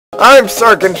I'm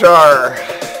Sarkintar,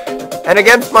 and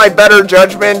against my better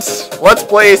judgment, let's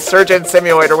play Surgeon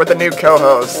Simulator with a new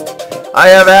co-host. I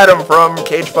have Adam from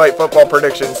Cage Fight Football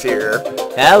Predictions here.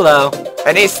 Hello.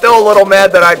 And he's still a little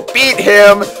mad that I beat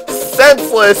him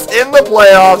senseless in the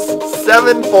playoffs,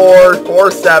 7-4,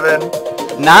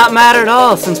 4-7. Not mad at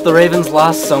all, since the Ravens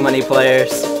lost so many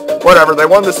players. Whatever, they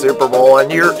won the Super Bowl,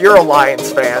 and you're a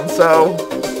Lions fan, so...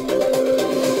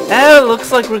 It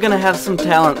looks like we're gonna have some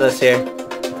talent this year.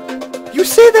 You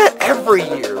say that every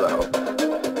year,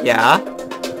 though. Yeah?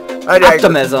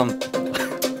 Optimism.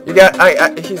 You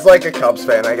got, he's like a Cubs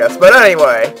fan, I guess. But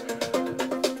anyway,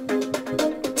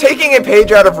 taking a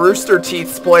page out of Rooster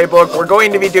Teeth's playbook, we're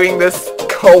going to be doing this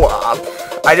co-op.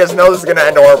 I just know this is going to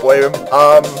end horribly.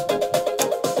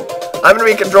 I'm going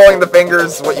to be controlling the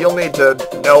fingers. What you'll need to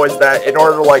know is that in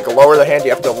order to, like, lower the hand, you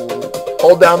have to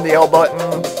hold down the L button,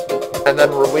 and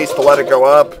then release to let it go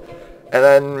up, and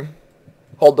then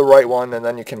hold the right one, and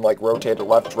then you can, like, rotate it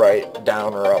left, right,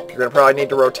 down, or up. You're going to probably need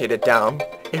to rotate it down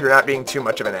if you're not being too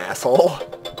much of an asshole.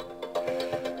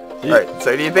 Alright,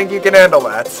 so do you think you can handle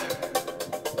that?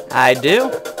 I do.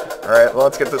 Alright, well,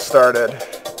 let's get this started.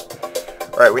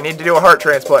 Alright, we need to do a heart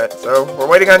transplant, so we're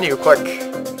waiting on you. Click.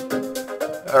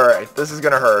 Alright, this is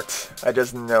going to hurt. I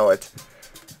just know it.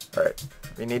 Alright,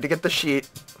 we need to get the sheet.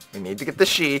 We need to get the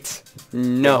sheet.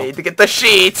 No. We need to get the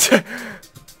sheet.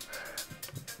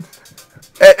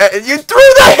 You threw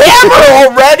the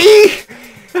hammer already?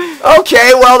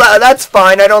 Okay, well, that's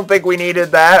fine. I don't think we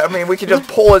needed that. I mean, we could just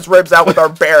pull his ribs out with our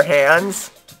bare hands.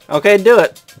 Okay, do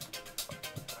it.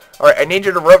 Alright, I need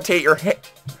you to rotate your hand.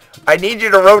 I need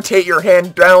you to rotate your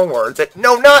hand downwards.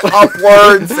 No, not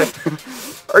upwards.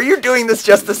 Are you doing this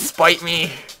just to spite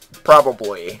me?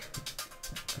 Probably.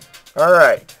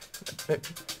 Alright.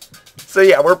 So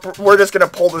yeah, we're just gonna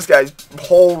pull this guy's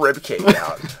whole rib cage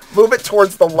out. Move it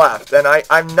towards the left, and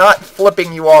I'm not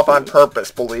flipping you off on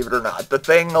purpose, believe it or not. The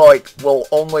thing, like, will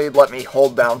only let me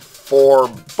hold down 4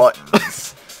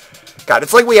 buttons. God,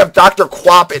 it's like we have Dr.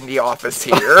 QWOP in the office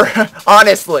here.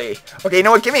 Honestly. Okay, you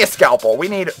know what? Give me a scalpel. We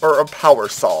need, or a power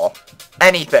saw.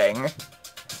 Anything.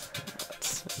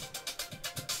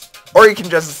 Or you can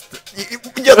just...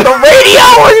 the radio!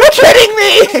 Are you kidding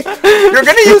me? You're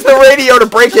gonna use the radio to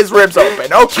break his ribs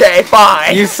open. Okay,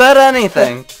 fine. You said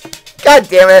anything. God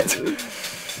damn it.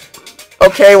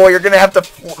 Okay, well, you're gonna have to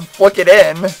flick it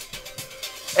in.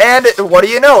 And what do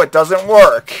you know? It doesn't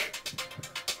work.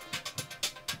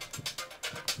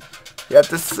 You have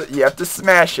to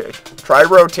smash it. Try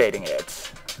rotating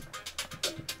it.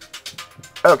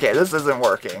 Okay, this isn't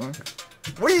working.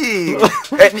 Whee!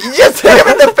 And you just hit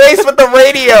him in the face with the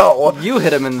radio! You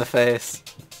hit him in the face.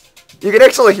 You can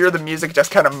actually hear the music just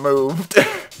kind of moved.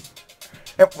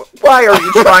 And why are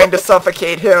you trying to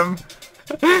suffocate him?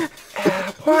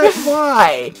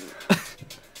 Why?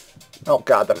 Oh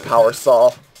god, the power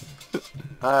saw.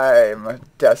 I'm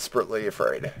desperately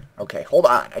afraid. Okay, hold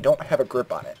on. I don't have a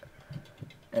grip on it.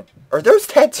 And are those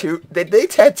tattooed? Did they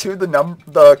tattoo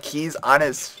the keys on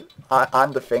his...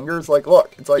 on the fingers? Like,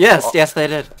 look, it's like... Yes, they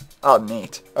did. Oh,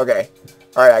 neat. Okay.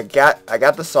 Alright, I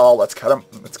got the saw. Let's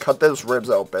cut those ribs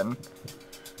open.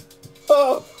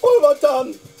 Oh, what have I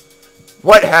done?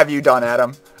 What have you done,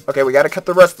 Adam? Okay, we gotta cut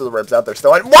the rest of the ribs out there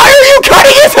still. Why are you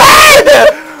cutting his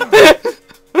head?!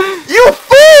 You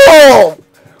fool!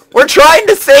 We're trying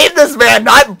to save this man,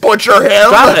 not butcher him!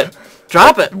 Drop it!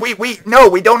 Drop it! No,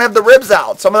 we don't have the ribs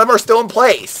out. Some of them are still in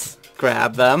place.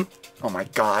 Grab them. Oh my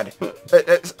god.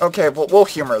 Okay, we'll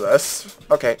humor this.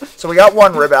 Okay, so we got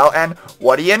one rib out, and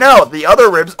what do you know? The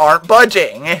other ribs aren't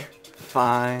budging.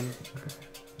 Fine.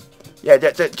 Yeah,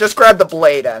 just grab the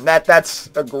blade end. That's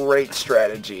a great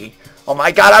strategy. Oh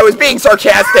my god, I was being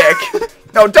sarcastic!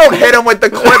 No, don't hit him with the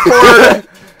clipboard!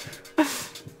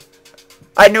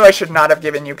 I knew I should not have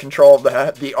given you control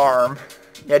of the arm.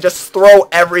 Yeah, just throw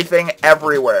everything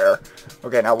everywhere.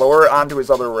 Okay, now lower it onto his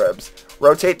other ribs.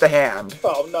 Rotate the hand.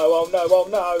 Oh no, oh no, oh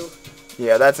no.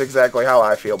 Yeah, that's exactly how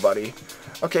I feel, buddy.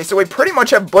 Okay, so we pretty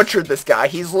much have butchered this guy.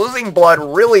 He's losing blood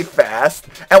really fast.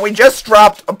 And we just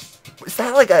dropped a... Is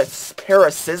that like a pair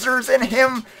of scissors in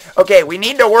him? Okay, we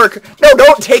need to work... No,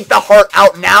 don't take the heart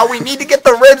out now. We need to get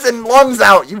the ribs and lungs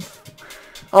out. You...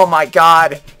 Oh my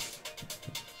god.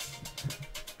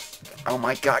 Oh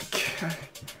my god.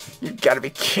 You gotta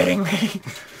be kidding me.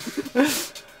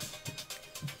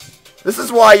 This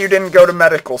is why you didn't go to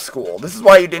medical school. This is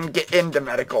why you didn't get into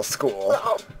medical school.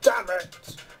 Oh, damn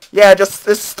it. Yeah,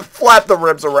 just flap the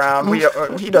ribs around.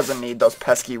 He doesn't need those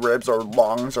pesky ribs or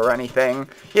lungs or anything.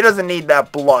 He doesn't need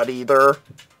that blood either.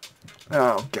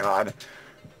 Oh, God.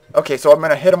 Okay, so I'm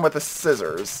gonna hit him with the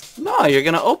scissors. No, you're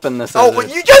gonna open this. Oh, well,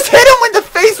 you just hit him with the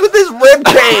face with his rib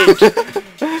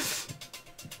cage!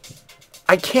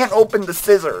 I can't open the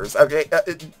scissors, okay?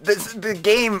 The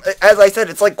game, as I said,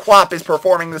 it's like QWOP is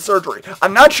performing the surgery.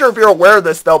 I'm not sure if you're aware of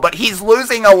this, though, but he's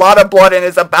losing a lot of blood and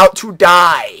is about to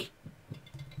die.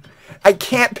 I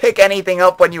can't pick anything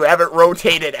up when you have it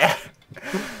rotated.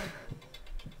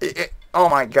 Oh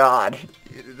my god.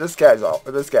 This guy's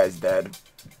dead.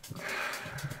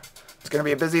 It's gonna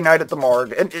be a busy night at the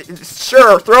morgue. And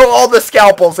sure, throw all the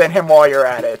scalpels in him while you're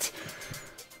at it.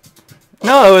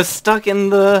 No, it was stuck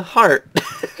in the heart.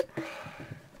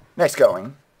 Nice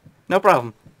going. No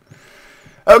problem.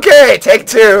 Okay, take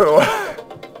 2.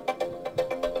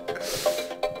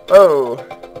 Oh.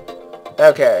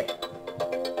 Okay.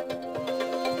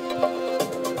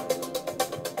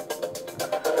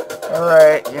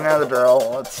 Alright, you know the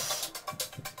drill. Let's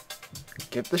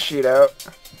get the sheet out.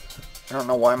 I don't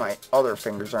know why my other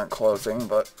fingers aren't closing,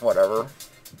 but whatever.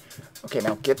 Okay,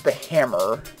 now get the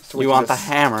hammer. So You want the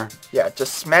hammer. Yeah,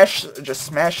 just smash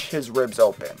his ribs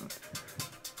open.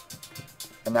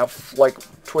 And now, like,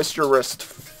 twist your wrist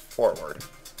forward.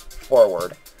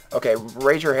 Forward. Okay,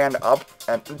 raise your hand up,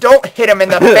 and don't hit him in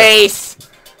the face!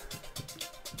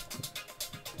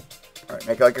 Alright,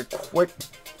 make like a quick,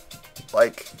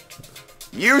 like,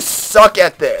 you suck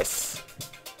at this!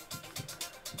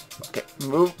 Okay,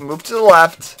 move to the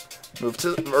left. Move to,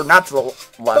 or not to the left.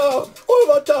 Oh, what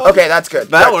have I done? Okay, that's good.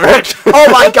 That worked.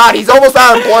 Oh my god, he's almost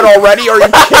out of blood already? Are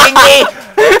you kidding me?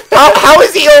 How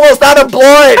is he almost out of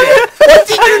blood? What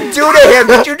did you do to him?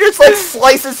 Did you just, like,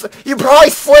 slice his... You probably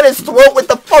slit his throat with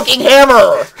the fucking hammer.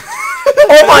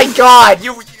 Oh my god,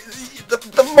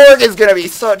 the morgue is gonna be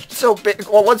so big.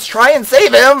 Well, let's try and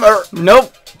save him, or...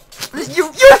 Nope.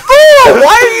 You fool!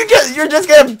 Why are you're just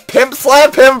gonna pimp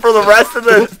slap him for the rest of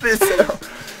this...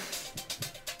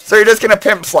 So you're just gonna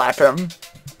pimp slap him.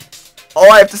 All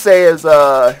I have to say is,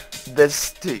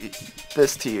 this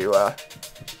to you,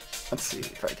 let's see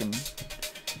if I can...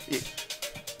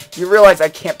 You realize I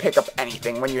can't pick up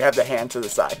anything when you have the hand to the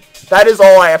side. That is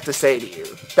all I have to say to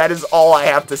you. That is all I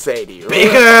have to say to you.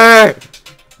 Bigger!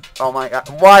 Oh my god.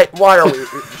 Why are we...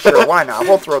 Sure, why not?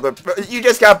 We'll throw the... You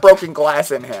just got broken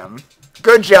glass in him.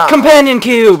 Good job. Companion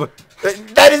cube!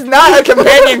 That is not a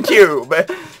companion cube!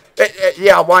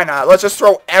 Yeah, why not? Let's just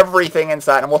throw everything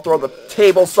inside, and we'll throw the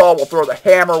table saw, we'll throw the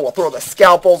hammer, we'll throw the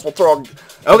scalpels, we'll throw...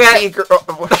 Okay.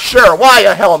 Sure, why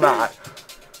the hell not?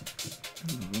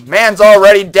 Man's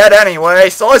already dead anyway,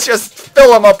 so let's just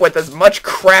fill him up with as much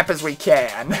crap as we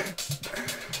can.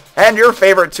 And your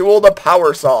favorite tool, the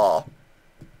power saw.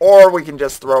 Or we can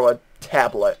just throw a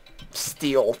tablet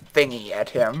steel thingy at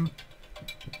him.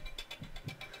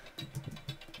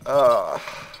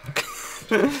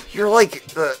 You're like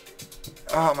the...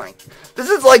 Oh my... This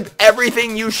is like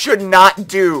everything you should not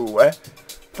do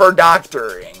for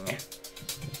doctoring.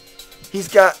 He's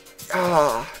got...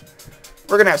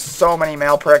 We're gonna have so many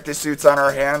malpractice suits on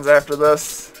our hands after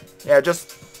this. Yeah,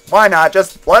 just... Why not?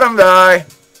 Just let him die.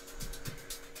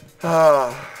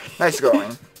 Nice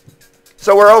going.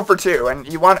 So we're 0 for 2, and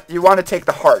you want to take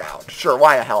the heart out. Sure,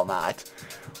 why the hell not?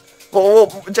 Well,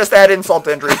 we'll just add insult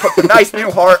to injury. Put the nice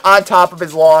new heart on top of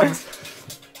his lungs.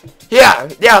 Yeah,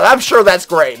 I'm sure that's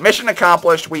great. Mission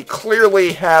accomplished. We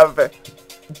clearly have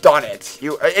done it.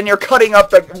 And you're cutting up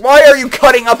the... Why are you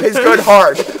cutting up his good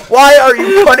heart? Why are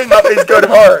you cutting up his good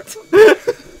heart?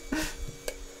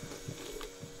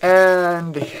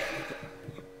 And...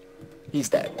 He's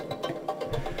dead.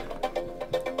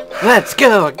 Let's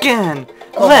go again!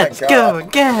 Oh Let's go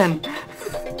again!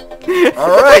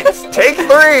 Alright, take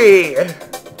 3!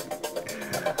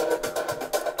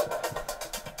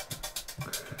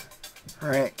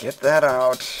 Alright, get that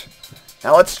out.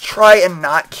 Now let's try and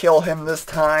not kill him this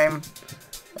time.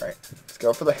 Alright, let's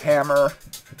go for the hammer.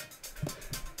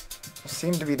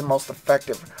 Seemed to be the most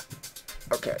effective.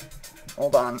 Okay,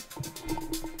 hold on.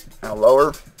 Now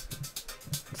lower.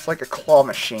 It's like a claw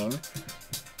machine.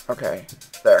 Okay,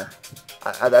 there.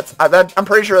 I'm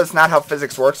pretty sure that's not how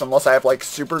physics works unless I have, like,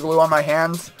 super glue on my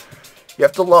hands. You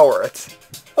have to lower it.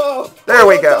 Oh, there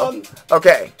we go.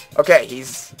 Okay,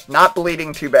 he's not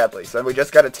bleeding too badly, so we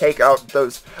just gotta take out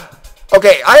those...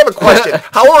 Okay, I have a question.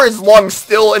 How are his lungs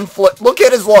still Look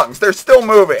at his lungs. They're still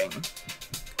moving.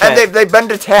 And they've been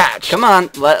detached. Come on,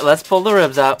 let's pull the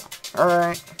ribs out.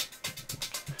 Alright.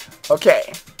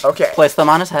 Okay. Place them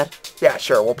on his head. Yeah,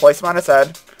 sure, we'll place him on his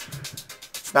head.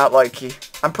 It's not like he...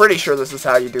 I'm pretty sure this is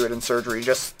how you do it in surgery. You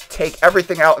just take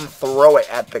everything out and throw it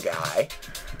at the guy.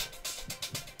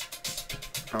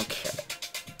 Okay.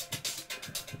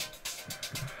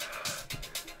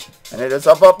 And it is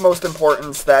of utmost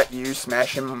importance that you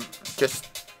smash him.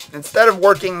 Just instead of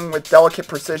working with delicate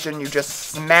precision, you just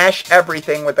smash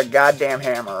everything with a goddamn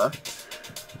hammer.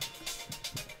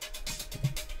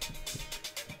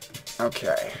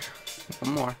 Okay.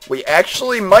 One more. We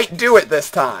actually might do it this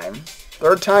time.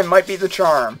 Third time might be the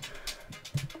charm.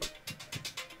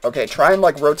 Okay, try and,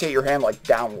 like, rotate your hand, like,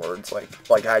 downwards,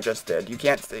 like I just did. You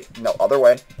can't see. No, other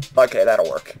way. Okay, that'll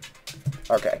work.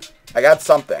 Okay. I got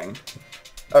something.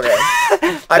 Okay.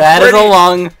 That is a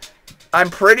lung. I'm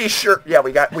pretty sure. Yeah,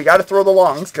 we got to throw the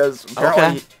lungs, because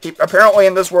apparently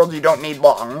in this world you don't need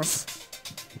lungs.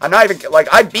 I'm not even, like,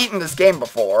 I've beaten this game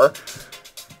before.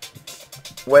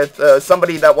 With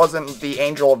somebody that wasn't the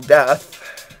angel of death.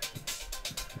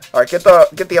 Alright, get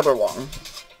the other lung.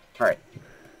 Alright.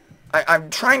 I'm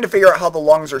trying to figure out how the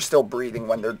lungs are still breathing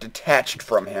when they're detached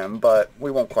from him, but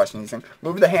we won't question these things.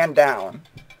 Move the hand down.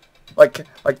 Like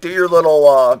do your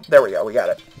little, there we go, we got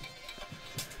it.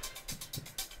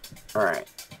 Alright.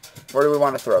 Where do we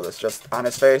want to throw this? Just on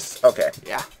his face? Okay.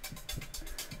 Yeah.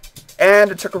 And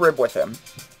it took a rib with him.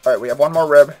 Alright, we have one more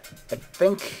rib. I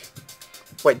think...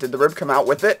 Wait, did the rib come out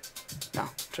with it? No,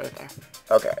 it's right there.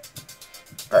 Okay.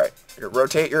 Alright, you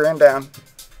rotate your hand down.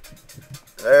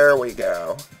 There we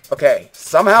go. Okay,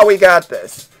 somehow we got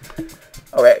this.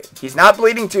 Okay, he's not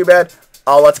bleeding too bad.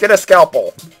 Let's get a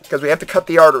scalpel, because we have to cut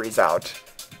the arteries out.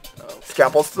 Okay.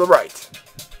 Scalpels to the right.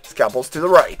 Scalpels to the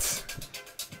right.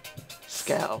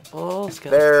 Scalpel.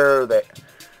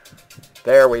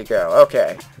 There we go.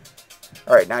 Okay.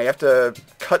 Alright, now you have to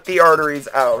cut the arteries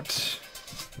out.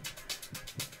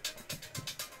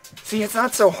 See, it's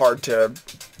not so hard to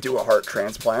do a heart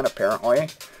transplant, apparently.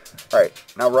 Alright,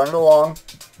 now run it along.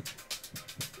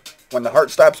 When the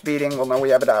heart stops beating, we'll know we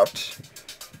have it out.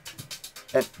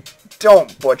 And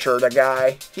don't butcher the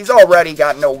guy. He's already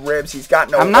got no ribs. He's got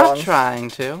no lungs. I'm not trying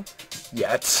to.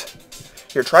 Yet.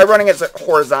 Here, try running it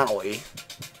horizontally.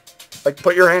 Like,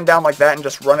 put your hand down like that and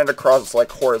just run it across, like,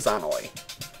 horizontally.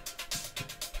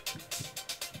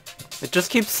 It just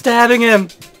keeps stabbing him.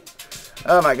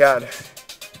 Oh, my God.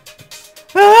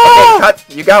 Ah! Okay, cut.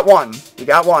 You got one. You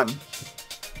got one.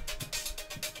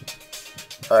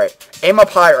 Alright. Aim up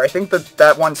higher. I think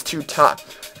that one's too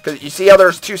tough. Because you see how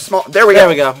there's too small... There we go. There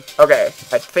we go. Okay.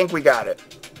 I think we got it.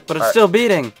 But it's still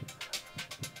beating.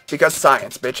 Because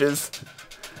science, bitches.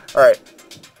 Alright.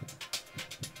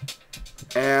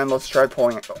 And let's try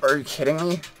pulling it. Are you kidding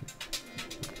me?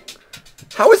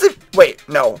 How is it... Wait.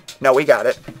 No. No, we got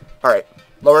it. Alright.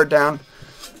 Lower it down.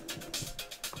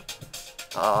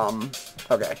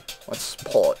 Okay. Let's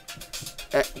pull it.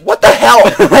 What the hell?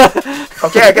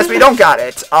 Okay, I guess we don't got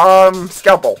it.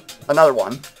 Scalpel. Another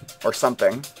one. Or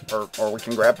something. Or we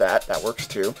can grab that. That works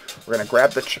too. We're gonna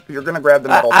grab the... You're gonna grab the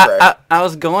metal tray. I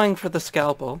was going for the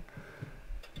scalpel.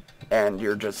 And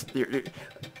you're just...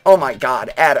 oh my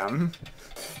God, Adam.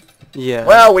 Yeah.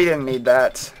 Well, we didn't need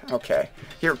that. Okay.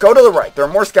 Here, go to the right. There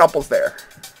are more scalpels there.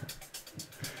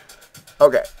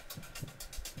 Okay.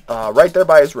 Right there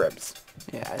by his ribs.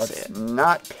 Yeah, I see Let's it.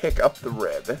 not pick up the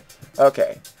rib.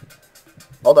 Okay.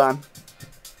 Hold on.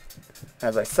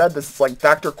 As I said, this is like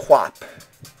Dr. QWOP.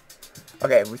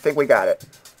 Okay, we think we got it.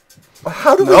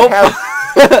 How do we have...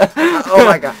 oh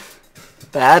my God.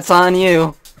 That's on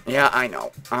you. Yeah, I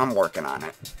know. I'm working on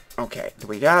it. Okay, do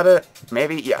we got it?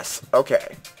 Maybe? Yes.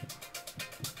 Okay.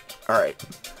 Alright.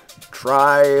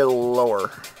 Try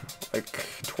lower. Like,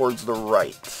 towards the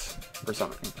right. Or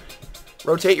something.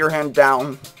 Rotate your hand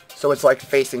down so it's, like,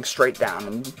 facing straight down.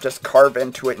 And just carve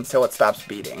into it until it stops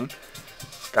beating.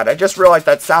 God, I just realized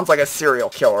that sounds like a serial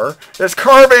killer. Just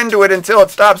carve into it until it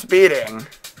stops beating.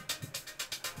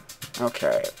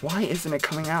 Okay. Why isn't it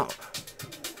coming out?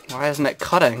 Why isn't it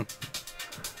cutting?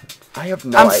 I have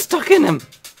no idea. I'm stuck in him.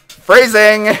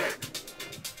 Phrasing!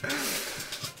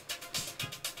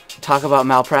 Talk about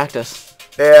malpractice.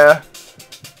 Yeah.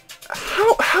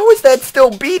 How is that still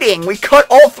beating? We cut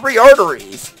all 3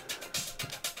 arteries.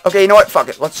 Okay, you know what? Fuck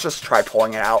it. Let's just try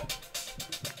pulling it out.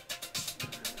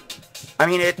 I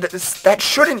mean, that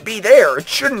shouldn't be there. It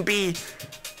shouldn't be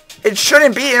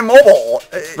immobile.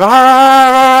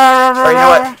 Alright, you know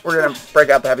what? We're gonna break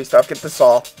out the heavy stuff. Get the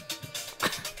saw.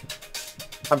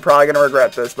 I'm probably gonna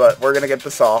regret this, but we're gonna get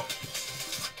the saw.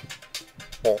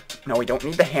 Well, no, we don't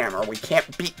need the hammer. We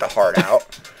can't beat the heart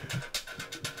out.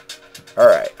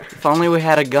 Alright. If only we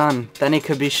had a gun, then he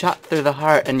could be shot through the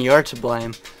heart and you're to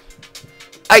blame.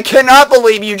 I cannot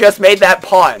believe you just made that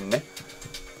pun.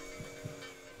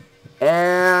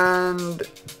 And...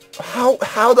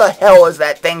 How the hell is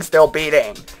that thing still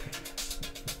beating?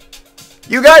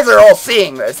 You guys are all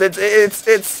seeing this.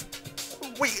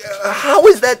 How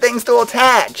is that thing still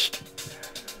attached?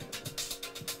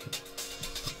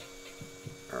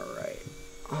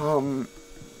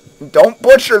 Don't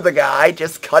butcher the guy.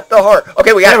 Just cut the heart.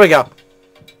 Okay, we got it. There we go.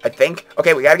 I think.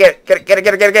 Okay, we gotta get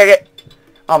it.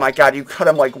 Oh my god, you cut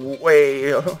him like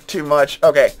way too much.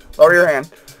 Okay, lower your hand.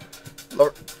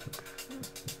 Lower.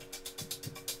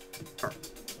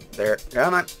 There,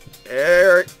 come on.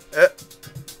 There.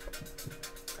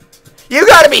 You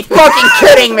gotta be fucking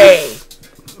kidding me!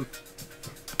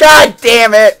 God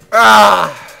damn it!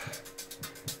 Ah.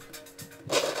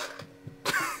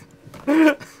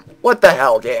 What the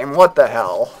hell, game? What the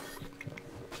hell?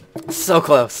 So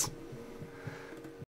close.